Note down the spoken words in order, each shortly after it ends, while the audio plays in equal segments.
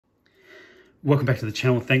Welcome back to the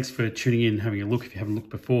channel. Thanks for tuning in and having a look if you haven't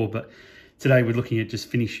looked before. But today we're looking at just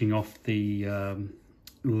finishing off the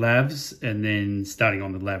LAVs and then starting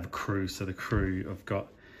on the LAV crew. So the crew I've got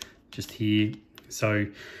just here. So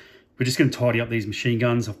we're just going to tidy up these machine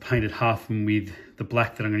guns. I've painted half of them with the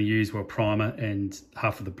black that I'm going to use, well, primer, and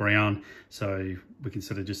half of the brown. So we can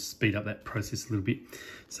sort of just speed up that process a little bit.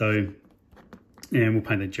 So, and we'll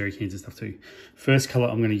paint the jerry cans and stuff too. First colour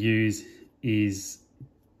I'm going to use is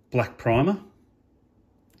black primer.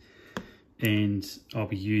 And I'll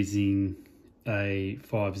be using a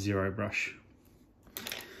 5-0 brush.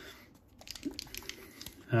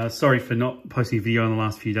 Sorry for not posting a video in the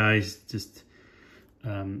last few days, just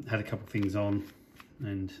had a couple of things on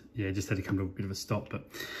and yeah, just had to come to a bit of a stop, but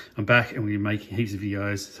I'm back and we're making heaps of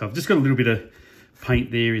videos. So I've just got a little bit of paint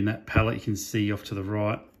there in that palette you can see off to the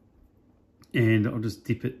right, and I'll just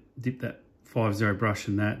dip that 5-0 brush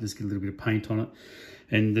in that, just get a little bit of paint on it.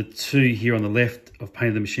 And the two here on the left, I've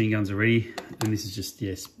painted the machine guns already. And this is just,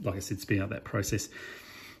 yes, like I said, speeding up that process.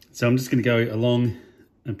 So I'm just going to go along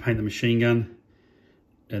and paint the machine gun.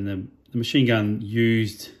 And the machine gun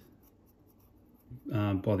used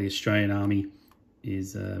by the Australian Army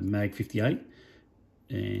is Mag 58.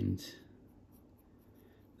 And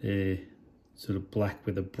they're sort of black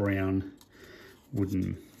with a brown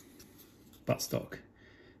wooden buttstock.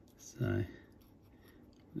 So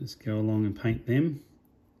just go along and paint them.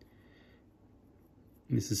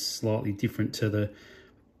 This is slightly different to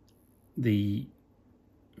the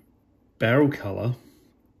barrel colour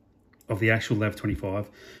of the actual LAV-25,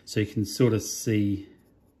 so you can sort of see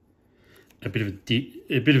a bit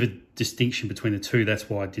of a distinction between the two. That's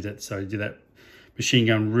why I did it. So I did that machine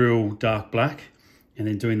gun real dark black, and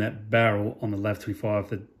then doing that barrel on the LAV-25,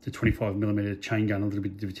 the 25mm chain gun, a little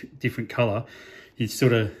bit different colour. You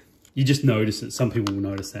just notice it. Some people will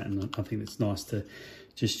notice that, and I think it's nice to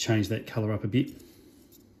just change that colour up a bit.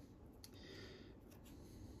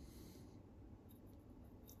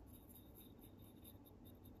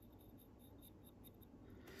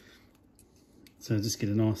 So just get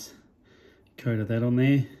a nice coat of that on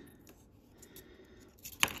there.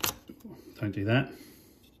 Don't do that.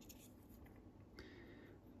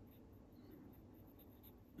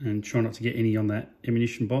 And try not to get any on that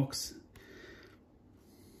ammunition box.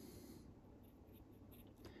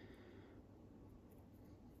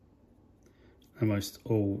 Almost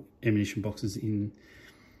all ammunition boxes in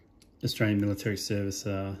Australian military service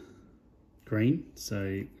are green,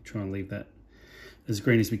 so try and leave that as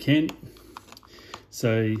green as we can.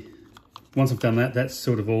 So once I've done that, that's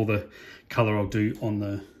sort of all the colour I'll do on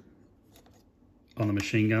the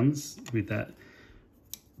machine guns with that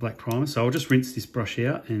black primer. So I'll just rinse this brush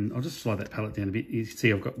out and I'll just slide that palette down a bit. You can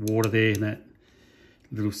see I've got water there in that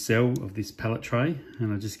little cell of this palette tray,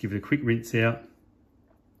 and I'll just give it a quick rinse out.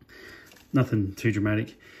 Nothing too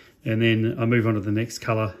dramatic. And then I move on to the next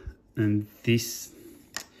colour, and this,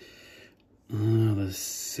 the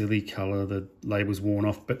silly colour, the label's worn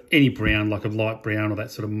off, but any brown, like a light brown or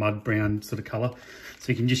that sort of mud brown sort of colour. So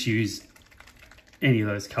you can just use any of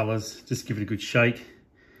those colours, just give it a good shake.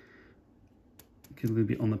 Get a little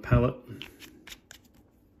bit on the palette.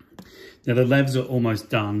 Now the LAVs are almost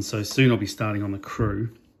done, so soon I'll be starting on the crew.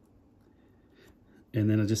 And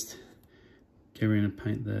then I just go around and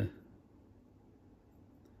paint the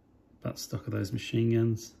buttstock of those machine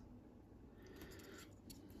guns.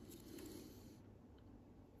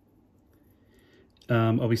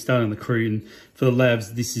 I'll be starting on the crew, and for the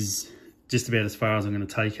LAVs, this is just about as far as I'm going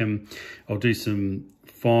to take them. I'll do some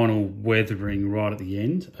final weathering right at the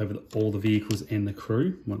end over all the vehicles and the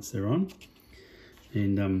crew once they're on,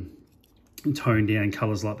 and tone down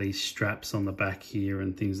colours like these straps on the back here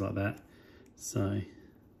and things like that. So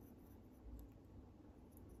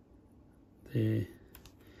they're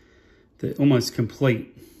almost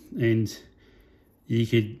complete, and you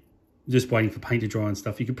could, just waiting for paint to dry and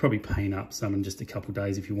stuff, you could probably paint up some in just a couple of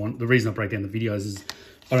days if you want. The reason I break down the videos is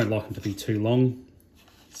I don't like them to be too long.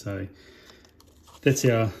 So that's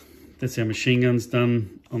our machine guns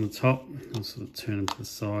done on the top. I'll sort of turn them to the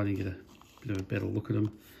side and get a bit of a better look at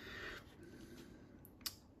them.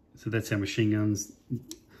 So that's our machine guns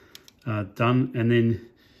done. And then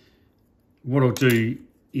what I'll do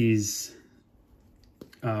is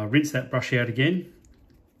rinse that brush out again,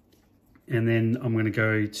 and then I'm going to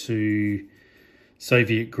go to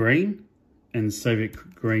Soviet green, and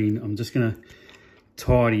Soviet green I'm just going to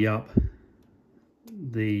tidy up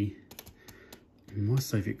my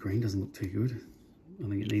Soviet green doesn't look too good. I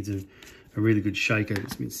think it needs a really good shaker.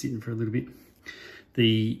 It's been sitting for a little bit.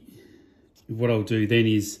 What I'll do then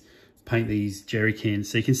is paint these jerry cans.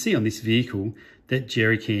 So you can see on this vehicle that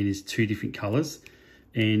jerry can is two different colours,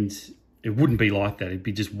 and it wouldn't be like that. It'd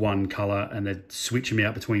be just one colour, and they'd switch them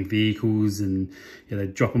out between vehicles, and yeah,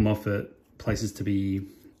 they'd drop them off at places to be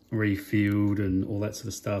refilled and all that sort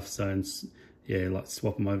of stuff. So, and yeah, like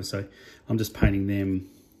swap them over. So I'm just painting them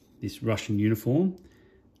this Russian uniform,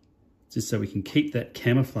 just so we can keep that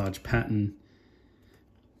camouflage pattern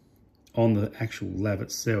on the actual LAV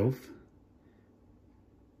itself,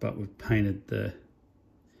 but we've painted the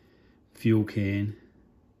fuel can,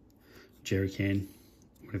 jerry can,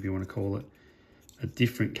 whatever you want to call it, a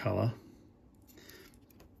different colour,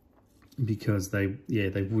 because they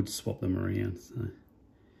would swap them around.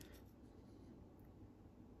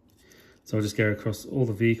 So I'll just go across all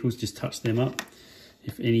the vehicles, just touch them up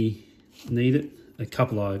if any need it. A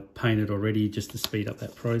couple I painted already just to speed up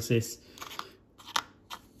that process.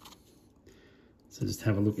 So just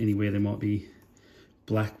have a look anywhere there might be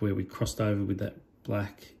black where we crossed over with that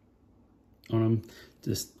black on them.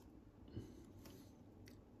 Just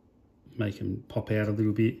make them pop out a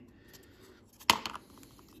little bit.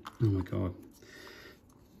 Oh my God.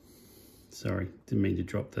 Sorry, didn't mean to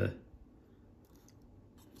drop the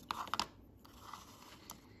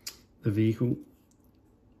vehicle.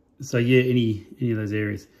 So yeah, any of those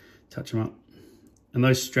areas, touch them up. And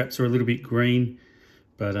those straps are a little bit green,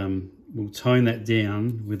 but we'll tone that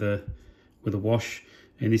down with a wash.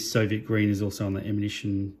 And this Soviet green is also on the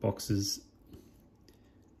ammunition boxes.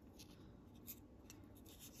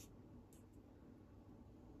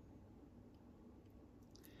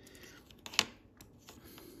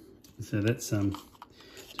 So that's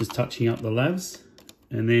just touching up the lavs,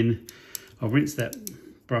 and then I'll rinse that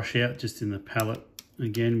brush out just in the palette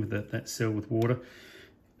again with that cell with water,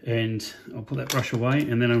 and I'll put that brush away,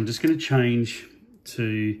 and then I'm just going to change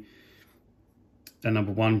to a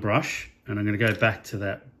 #1 brush, and I'm going to go back to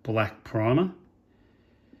that black primer,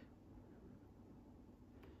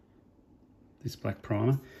 this black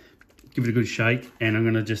primer, give it a good shake, and I'm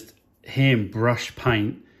going to just hand brush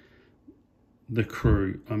paint the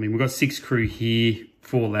crew. I mean, we've got 6 crew here,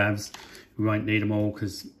 4 lavs. We won't need them all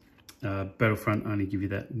because Battlefront only give you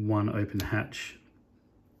that one open hatch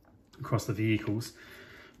across the vehicles,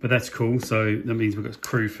 but that's cool. So that means we've got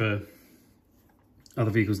crew for other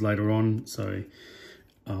vehicles later on. So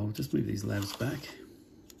I'll just move these lavs back,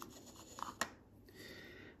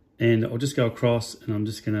 and I'll just go across, and I'm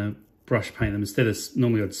just gonna brush paint them. Instead of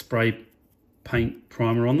normally I'd spray paint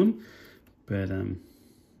primer on them, but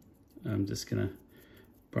I'm just gonna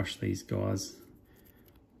brush these guys.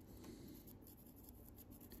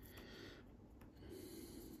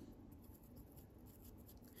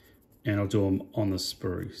 And I'll do them on the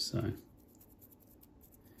sprue, so I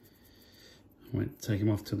won't take them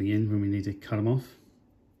off till the end when we need to cut them off.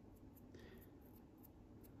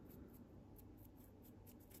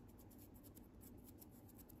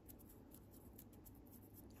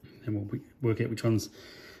 And we'll work out which ones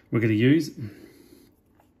we're going to use.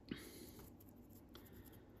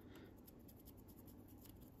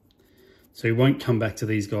 So we won't come back to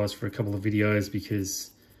these guys for a couple of videos because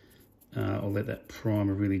I'll let that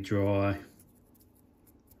primer really dry.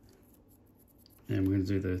 And we're going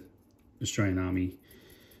to do the Australian Army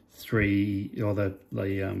 3, or the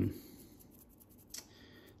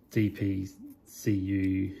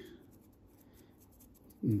DPCU,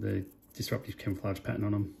 the disruptive camouflage pattern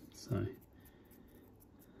on them. So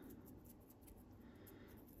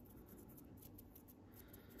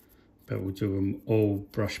but we'll do them all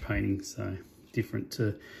brush painting, so different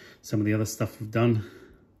to some of the other stuff we've done.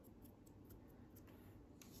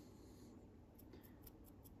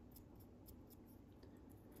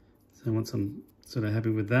 So once I'm sort of happy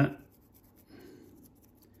with that,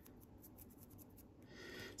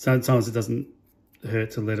 sometimes it doesn't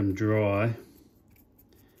hurt to let them dry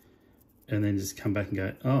and then just come back and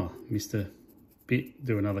go, oh, missed a bit,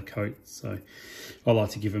 do another coat. So I like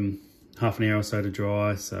to give them half an hour or so to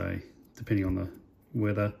dry, so depending on the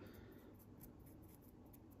weather.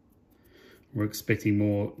 We're expecting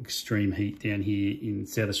more extreme heat down here in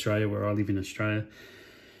South Australia, where I live in Australia.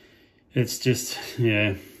 It's just,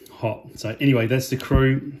 yeah, hot. So anyway, that's the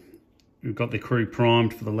crew. We've got the crew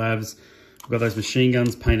primed for the lavs. We've got those machine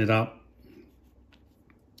guns painted up,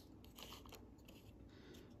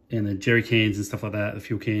 and the jerry cans and stuff like that, the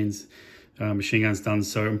fuel cans, machine guns done.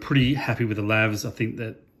 So I'm pretty happy with the lavs. I think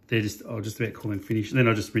that they're just, I'll just about call them finished. And then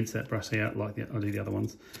I'll just rinse that brush out like I do the other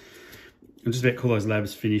ones. I'm just about call those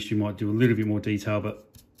labs finished. You might do a little bit more detail, but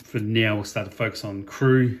for now we'll start to focus on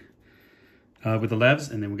crew with the labs,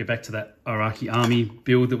 and then we'll get back to that Iraqi army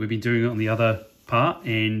build that we've been doing on the other part,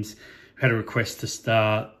 and had a request to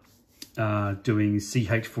start doing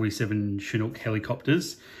CH-47 Chinook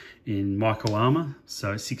helicopters in micro armor,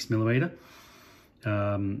 so 6mm.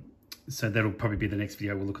 so that'll probably be the next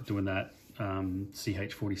video. We'll look at doing that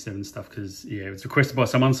CH47 stuff, because yeah, it's requested by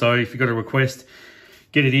someone. So if you've got a request,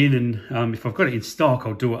 get it in, and if I've got it in stock,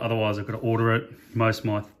 I'll do it. Otherwise, I've got to order it. Most of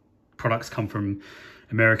my products come from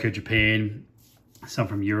America, Japan, some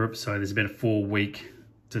from Europe. So there's about a 4-week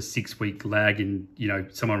to 6-week lag in, you know,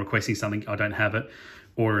 someone requesting something, I don't have it,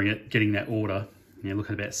 ordering it, getting that order. Yeah, look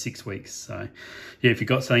at about 6 weeks. So yeah, if you've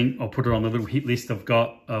got something, I'll put it on the little hit list I've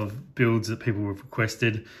got of builds that people have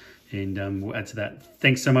requested, and we'll add to that.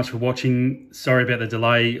 Thanks so much for watching. Sorry about the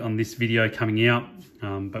delay on this video coming out,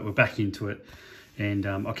 but we're back into it, and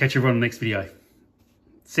I'll catch you everyone on the next video.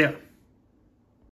 See ya.